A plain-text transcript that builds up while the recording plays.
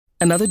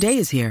Another day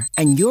is here,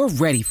 and you're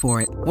ready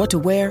for it. What to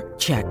wear?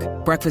 Check.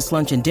 Breakfast,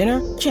 lunch, and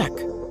dinner? Check.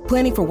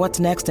 Planning for what's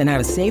next and how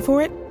to save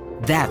for it?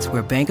 That's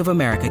where Bank of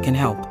America can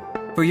help.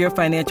 For your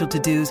financial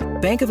to-dos,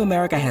 Bank of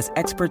America has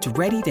experts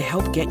ready to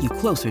help get you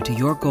closer to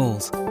your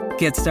goals.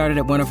 Get started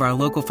at one of our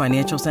local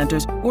financial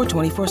centers or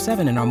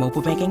 24/7 in our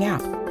mobile banking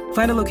app.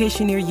 Find a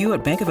location near you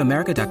at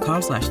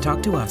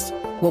bankofamerica.com/talktous.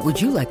 What would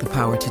you like the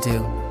power to do?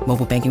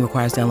 Mobile banking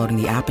requires downloading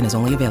the app and is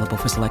only available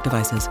for select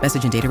devices.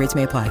 Message and data rates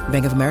may apply.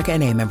 Bank of America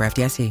N.A., member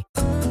FDIC.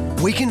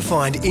 We can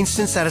find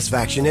instant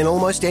satisfaction in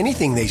almost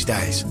anything these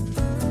days.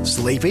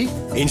 Sleepy?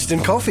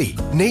 Instant coffee.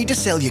 Need to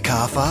sell your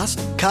car fast?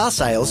 Car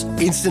sales,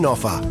 instant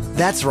offer.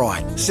 That's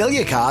right. Sell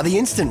your car the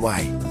instant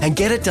way and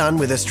get it done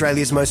with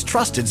Australia's most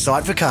trusted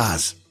site for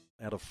cars.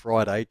 Out of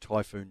Friday,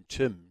 Typhoon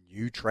Tim,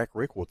 new track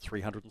record,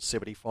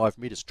 375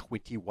 metres,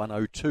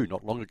 21.02.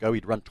 Not long ago,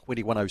 he'd run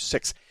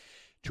 21.06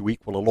 to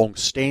equal a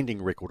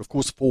long-standing record. Of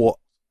course, for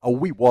a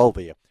wee while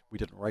there, we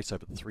didn't race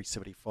over the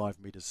 375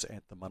 metres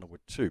at the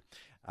Manawatu.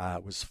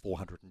 It was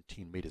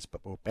 410 metres,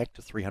 but we're back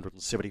to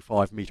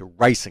 375 metre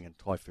racing, and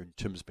Typhoon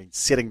Tim's been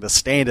setting the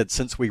standard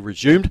since we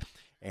resumed,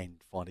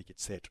 and finally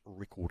gets that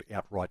record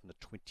outright in the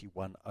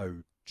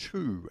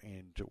 21.02.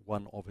 And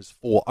one of his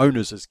four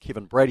owners is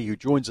Kevin Brady, who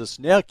joins us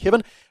now.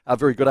 Kevin, a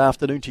very good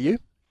afternoon to you.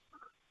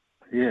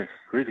 Yeah,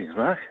 greetings,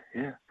 Mark.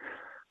 Yeah.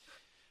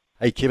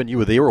 Hey, Kevin, you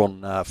were there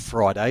on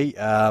Friday.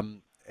 How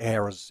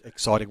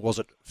exciting was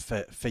it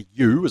for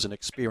you as an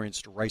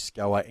experienced race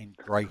goer and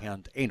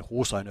greyhound and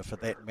horse owner for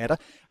that matter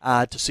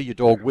to see your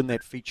dog win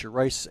that feature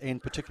race,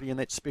 and particularly in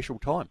that special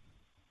time?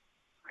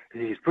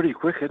 He's pretty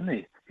quick, isn't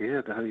he?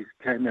 Yeah, he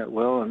came out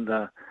well, and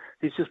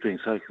he's just been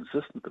so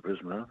consistent, the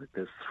Brisbane. I think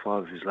there's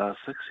 5 of his last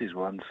 6 he's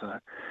won, so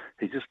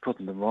he's just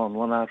putting them on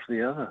one after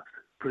the other.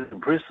 Pretty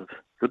impressive.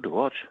 Good to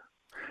watch.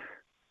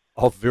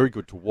 Oh, very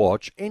good to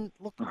watch. And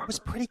look, it was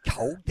pretty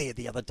cold there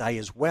the other day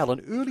as well.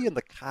 And early in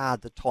the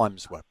card, the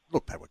times were,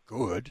 look, they were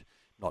good,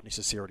 not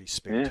necessarily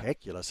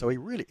spectacular. Yeah. So he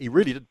really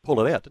did pull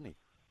it out, didn't he?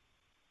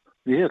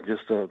 Yeah,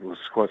 just it was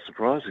quite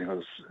surprising.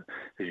 As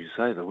you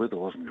say, the weather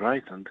wasn't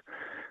great, and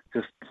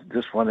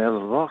just one out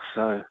of the box.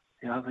 So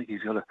yeah, I think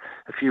he's got a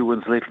few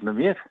wins left in him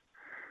yet.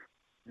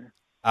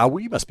 Yeah. Well,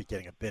 you must be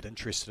getting a bit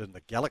interested in the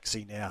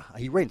Galaxy now.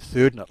 He ran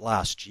third in it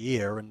last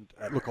year, and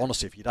look,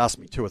 honestly, if you'd asked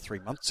me 2 or 3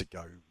 months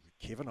ago,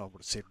 Kevin, I would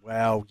have said,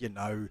 well,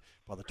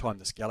 by the time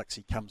this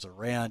Galaxy comes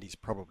around, he's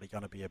probably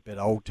going to be a bit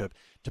old to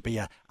be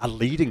a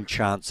leading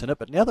chance in it.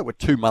 But now that we're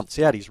 2 months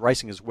out, he's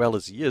racing as well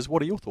as he is.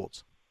 What are your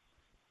thoughts?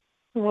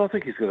 Well, I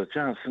think he's got a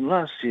chance. And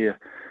last year,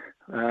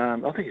 I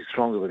think he's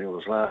stronger than he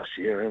was last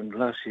year. And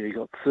last year he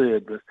got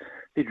third, but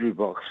he drew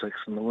box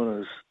 6, and the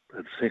winners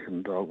at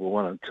second dog were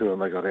 1 and 2,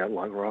 and they got out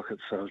like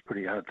rockets. So it was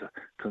pretty hard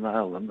to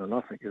nail them. And I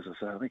think, as I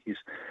say, I think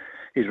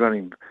he's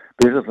running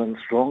better than,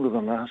 stronger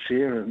than last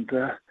year, and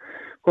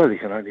well, he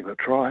can only but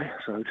try,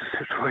 so we just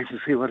have to wait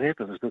and see what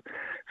happens. But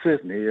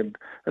certainly, and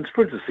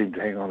sprinters seem to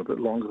hang on a bit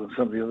longer than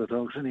some of the other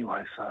dogs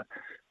anyway, so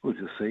we'll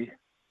just see.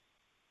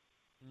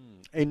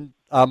 And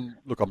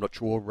look, I'm not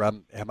sure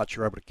how much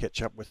you're able to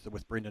catch up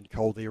with Brendan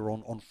Cole there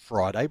on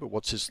Friday, but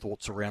what's his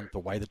thoughts around the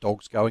way the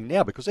dog's going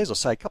now? Because as I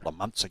say, a couple of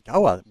months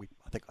ago, I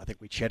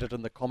think we chatted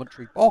in the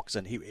commentary box,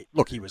 and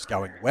he was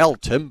going well,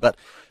 Tim, but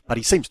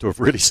he seems to have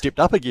really stepped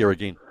up a gear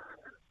again.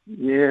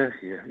 Yeah.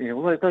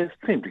 Well, they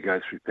seem to go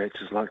through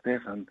patches like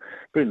that, and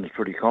Brendan's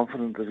pretty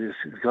confident that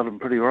he's got them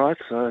pretty right.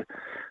 So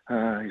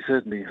he's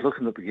certainly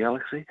looking at the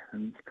Galaxy,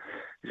 and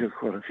he's got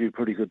quite a few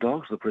pretty good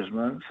dogs at the present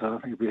moment. So I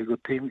think it'll be a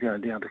good team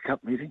going down to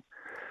Cup meeting.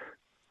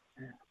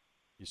 Yeah.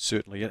 Yes,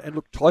 certainly. And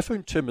look,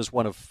 Typhoon Tim is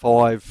one of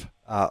 5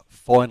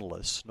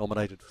 finalists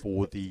nominated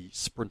for the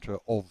Sprinter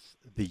of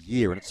the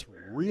Year, and it's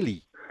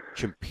really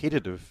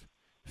competitive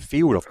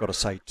field, I've got to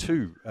say,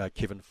 too,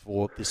 Kevin,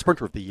 for the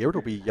Sprinter of the Year.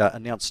 It'll be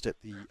announced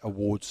at the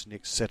awards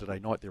next Saturday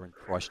night there in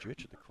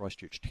Christchurch, at the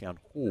Christchurch Town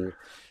Hall.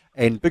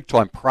 And Big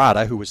Time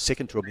Prada, who was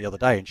second to him the other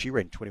day, and she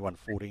ran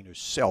 21.14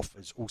 herself,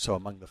 is also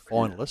among the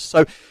finalists.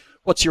 So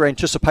what's your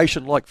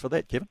anticipation like for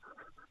that, Kevin?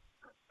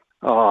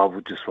 Oh,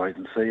 we'll just wait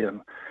and see.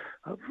 And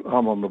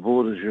I'm on the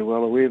board, as you're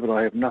well aware, but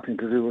I have nothing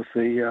to do with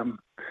the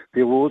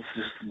awards,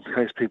 just in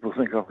case people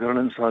think I've got an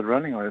inside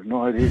running. I have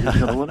no idea who's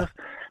going to win it.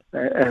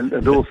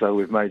 And also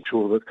we've made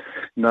sure that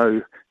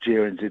no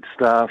GRNZ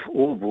staff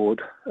or board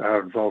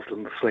are involved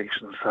in the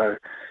selection, so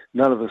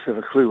none of us have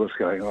a clue what's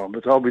going on.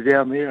 But I'll be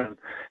down there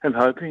and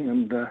hoping,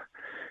 and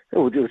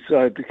we'll do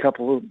a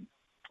couple of,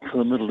 for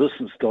the middle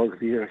distance dog of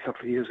the year a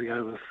couple of years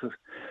ago with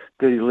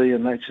Billy Lee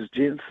and Nature's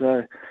Gent,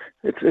 so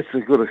it's a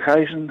good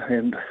occasion,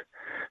 and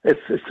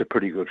it's a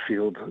pretty good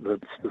field. The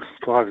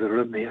 5 that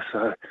are in there,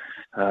 so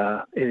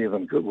any of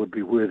them would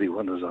be worthy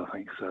winners, I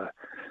think. So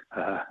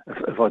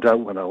if I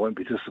don't win, I won't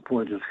be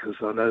disappointed, because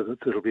I know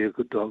that it'll be a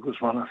good dog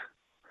that's won it.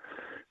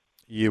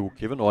 Yeah, well,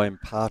 Kevin, I am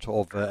part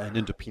of an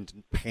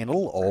independent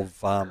panel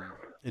of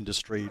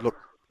industry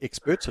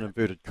experts in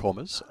inverted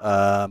commas.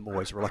 I'm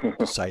always reluctant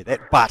to say that,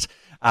 but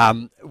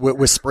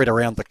we're spread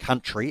around the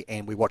country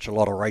and we watch a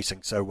lot of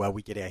racing, so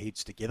we get our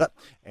heads together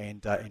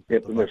and yep, put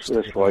the and votes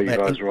that's together why on you that.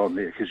 guys are on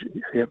there, because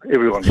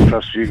everyone can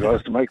trust you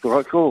guys to make the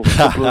right call.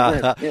 Simple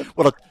as that. Yep.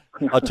 Well,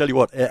 I'll tell you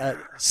what,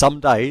 some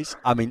days,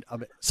 I mean,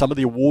 some of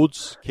the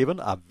awards, Kevin,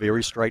 are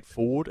very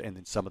straightforward, and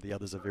then some of the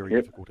others are very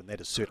difficult, and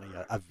that is certainly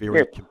a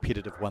very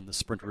competitive one, the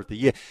Sprinter of the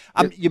Year.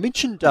 You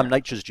mentioned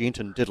Nature's Gent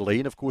and Diddley,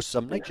 and of course,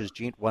 Nature's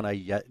Gent won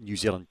a New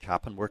Zealand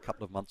Cup, and we're a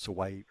couple of months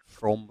away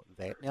from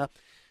that. Now,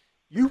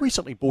 you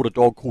recently bought a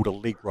dog called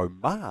Allegro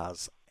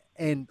Mars,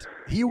 and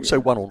he also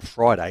won on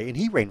Friday, and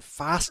he ran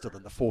faster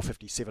than the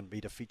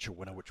 457-metre feature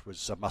winner, which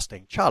was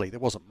Mustang Charlie. There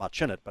wasn't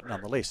much in it, but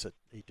nonetheless,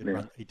 he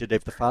did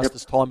have the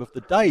fastest time of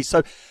the day.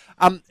 So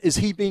is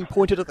he being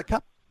pointed at the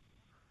Cup?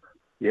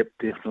 Yep,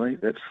 definitely.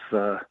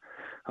 That's.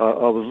 I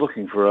was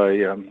looking for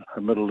a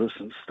middle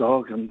distance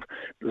dog, and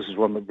this is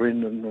one that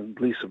Brendan and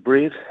Lisa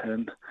bred,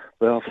 and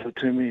they offered it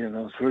to me, and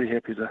I was very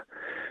happy to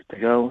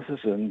go with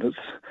it. And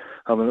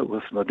I'm in it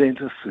with my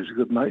dentist, who's a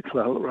good mate,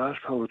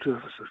 Rajpal, the two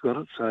of us have got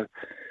it. So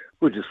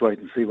we'll just wait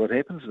and see what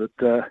happens.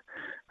 But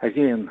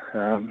again,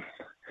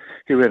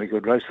 he ran a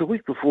good race. The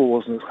week before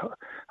wasn't.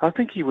 I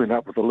think he went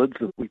up with the lids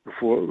the week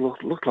before. It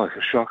looked like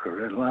a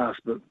shocker at last,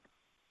 but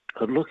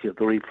looking at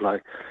the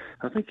replay,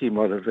 I think he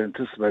might have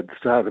anticipated the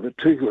start a bit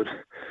too good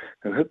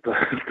and hit the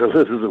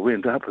lid as it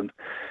went up and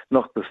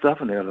knocked the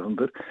stuffing out of him.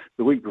 But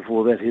the week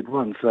before that, he'd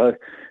won. So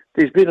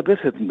he's been a bit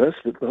hit and miss,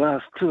 but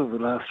two of the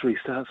last three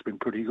starts have been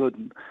pretty good.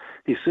 And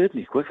he's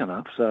certainly quick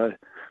enough. So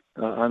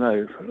I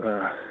know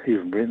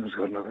even Brendan's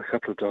got another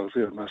couple of dogs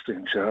there,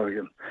 Mustang Charlie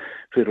and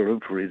Federal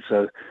Infrared.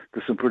 So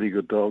there's some pretty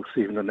good dogs,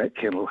 even in that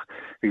kennel,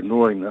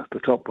 ignoring the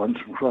top ones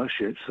from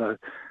Christchurch. So.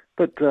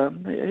 But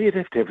he'd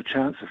have to have a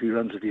chance if he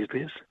runs at his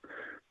best.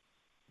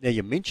 Now,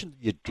 you mentioned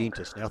your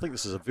dentist. Now, I think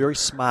this is a very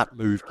smart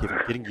move, Kevin,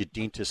 getting your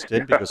dentist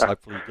in, because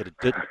hopefully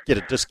you get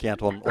a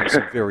discount on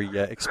some very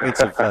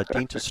expensive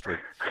dentistry.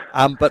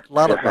 But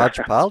Lala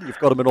Rajpal, you've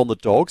got him in on the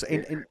dogs.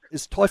 And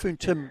is Typhoon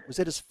Tim, was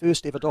that his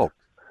first ever dog?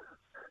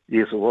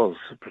 Yes, it was.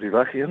 Pretty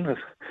lucky, isn't it?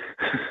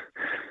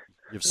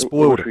 You've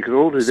spoiled it. We could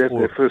all do that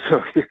their first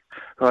time.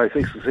 Oh, he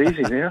thinks it's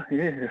easy now,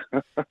 yeah.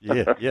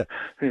 Yeah.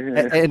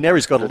 And now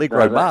he's got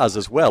Allegro Mars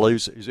as well,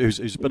 who's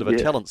a bit of a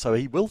talent, so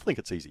he will think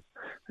it's easy.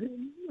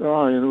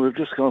 Oh, and we've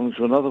just gone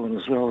to another one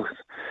as well.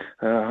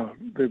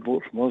 They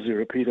bought from Aussie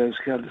Rapido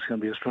Scout. It's going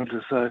to be a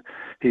sprinter, so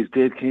he's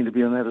dead keen to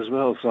be on that as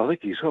well. So I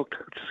think he's hooked,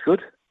 which is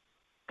good.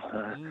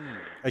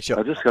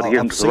 Actually, I just got to get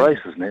into the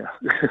races now.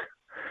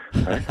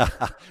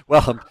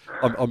 Well,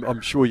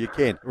 I'm sure you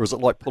can. Or is it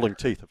like pulling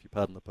teeth, if you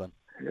pardon the pun?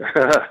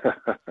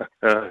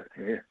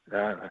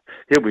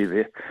 He'll be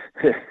there.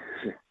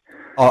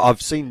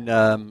 I've seen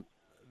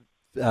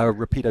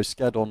Rapido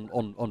Scud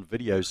on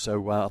videos,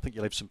 so I think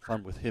you'll have some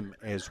fun with him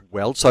as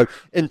well. So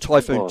in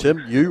Typhoon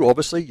Tim, you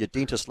obviously, your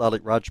dentist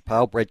Lalit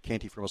Rajpal, Brad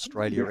Canty from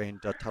Australia,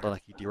 and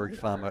Taranaki dairy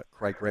farmer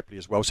Craig Rapley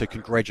as well. So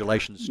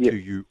congratulations to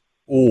you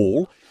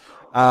all.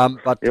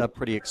 But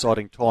pretty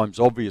exciting times,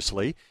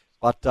 obviously.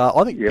 But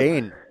I think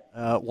Dan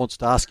wants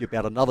to ask you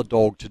about another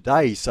dog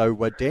today. So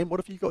Dan, what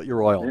have you got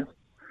your eye on?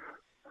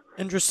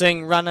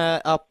 Interesting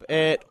runner up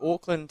at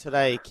Auckland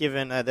today,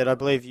 Kevin, that I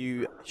believe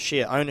you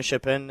share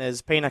ownership in,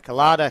 is Pina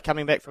Colada,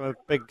 coming back from a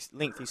big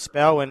lengthy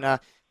spell, and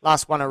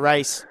last won a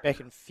race back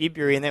in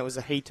February, and that was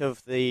a heat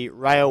of the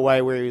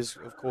Railway, where he was,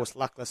 of course,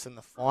 luckless in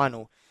the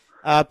final.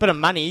 Bit of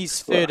money,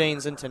 he's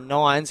 13s into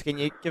 9s. Can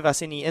you give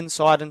us any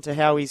insight into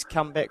how he's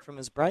come back from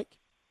his break?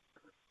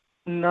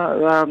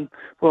 No,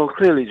 well,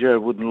 clearly Joe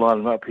wouldn't line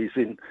him up. He's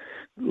in,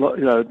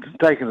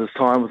 taking his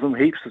time with him,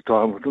 heaps of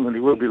time with him, and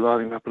he wouldn't be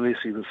lining him up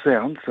unless he was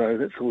sound, so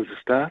that's always a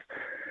start.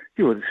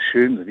 You would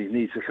assume that he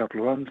needs a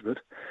couple of runs, but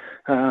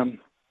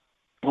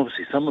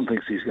obviously someone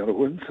thinks he's going to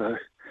win, so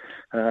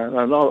and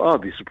I'll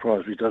be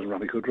surprised if he doesn't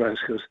run a good race,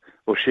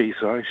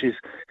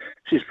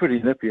 she's pretty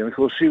nippy, and of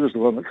course she was the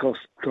one that cost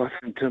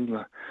Typhoon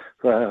Tim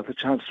the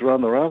chance to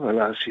run the Railway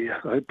last year.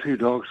 They had two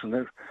dogs in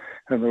the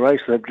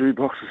race. They drew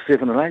boxes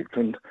 7 and 8,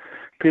 and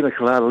Pina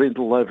Colada leaned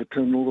all over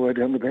Tim all the way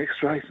down the back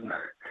straight, and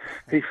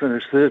he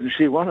finished third and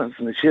she won it,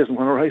 and she hasn't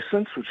won a race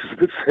since, which is a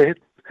bit sad.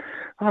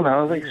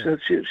 I think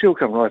she'll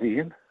come right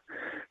again.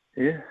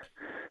 Yeah.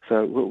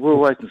 So we'll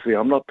wait and see.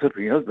 I'm not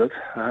tipping it, but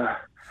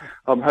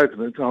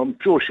I'm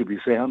sure she'll be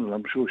sound, and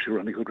I'm sure she'll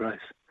run a good race.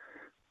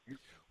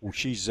 Well,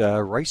 she's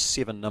race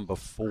 7, number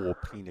 4,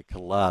 Pina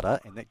Colada,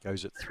 and that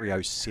goes at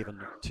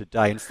 3:07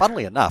 today. And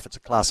funnily enough, it's a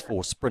Class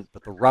 4 sprint,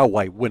 but the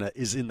Railway winner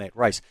is in that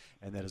race,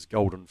 and that is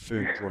Golden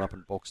Fern, drawn up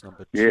in box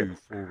number 2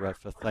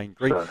 for Thane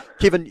Green.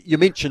 Kevin, you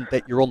mentioned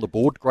that you're on the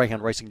board,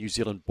 Greyhound Racing New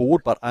Zealand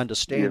board, but I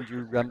understand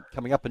you're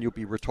coming up and you'll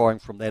be retiring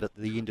from that at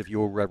the end of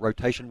your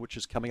rotation, which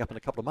is coming up in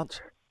a couple of months.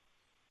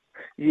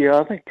 Yeah,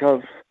 I think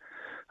it's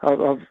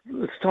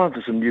time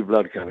for some new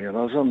blood coming in.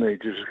 I was on the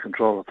Judicial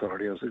Control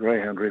Authority. I was a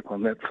Greyhound rep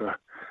on that for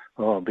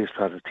best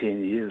part of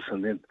 10 years,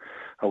 and then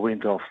I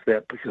went off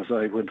that because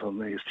I went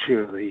on as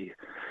chair of the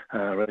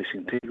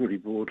Racing Integrity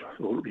Board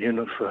or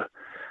unit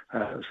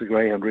as the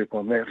Greyhound rep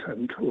on that,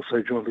 and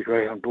also joined the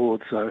Greyhound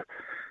board. So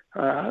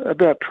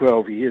About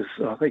 12 years.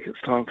 I think it's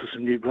time for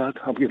some new blood.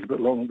 I'm getting a bit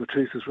long in the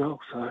tooth as well,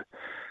 so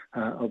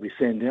I'll be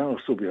standing down.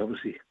 I'll still be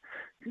obviously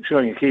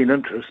showing a keen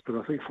interest, but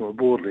I think for a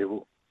board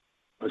level,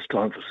 it's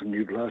time for some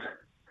new blood.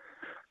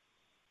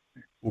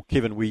 Well,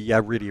 Kevin, we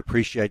really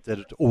appreciate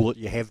all that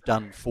you have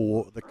done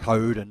for the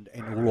code and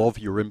all of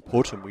your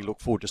input, and we look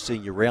forward to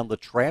seeing you around the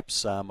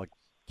traps. I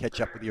catch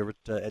up with you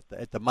at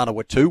the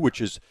Manawa too,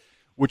 which is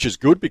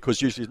good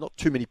because usually there's not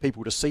too many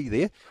people to see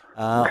there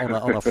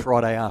on a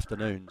Friday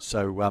afternoon.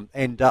 So,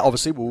 and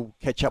obviously we'll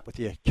catch up with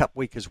you Cup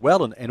Week as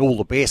well, and all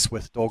the best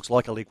with dogs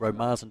like Allegro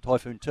Mars and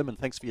Typhoon Tim, and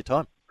thanks for your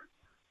time.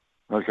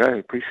 Okay,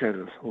 appreciate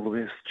it. All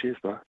the best. Cheers,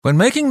 bye. When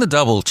making the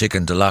double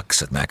chicken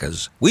deluxe at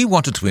Macca's, we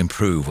wanted to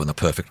improve on the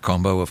perfect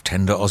combo of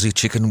tender Aussie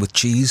chicken with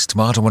cheese,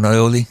 tomato and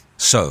aioli.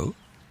 So,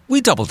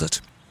 we doubled it.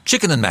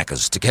 Chicken and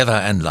Macca's, together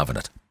and loving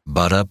it.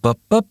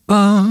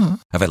 Ba-da-ba-ba-ba.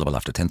 Available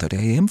after 10:30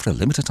 a.m. for a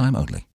limited time only.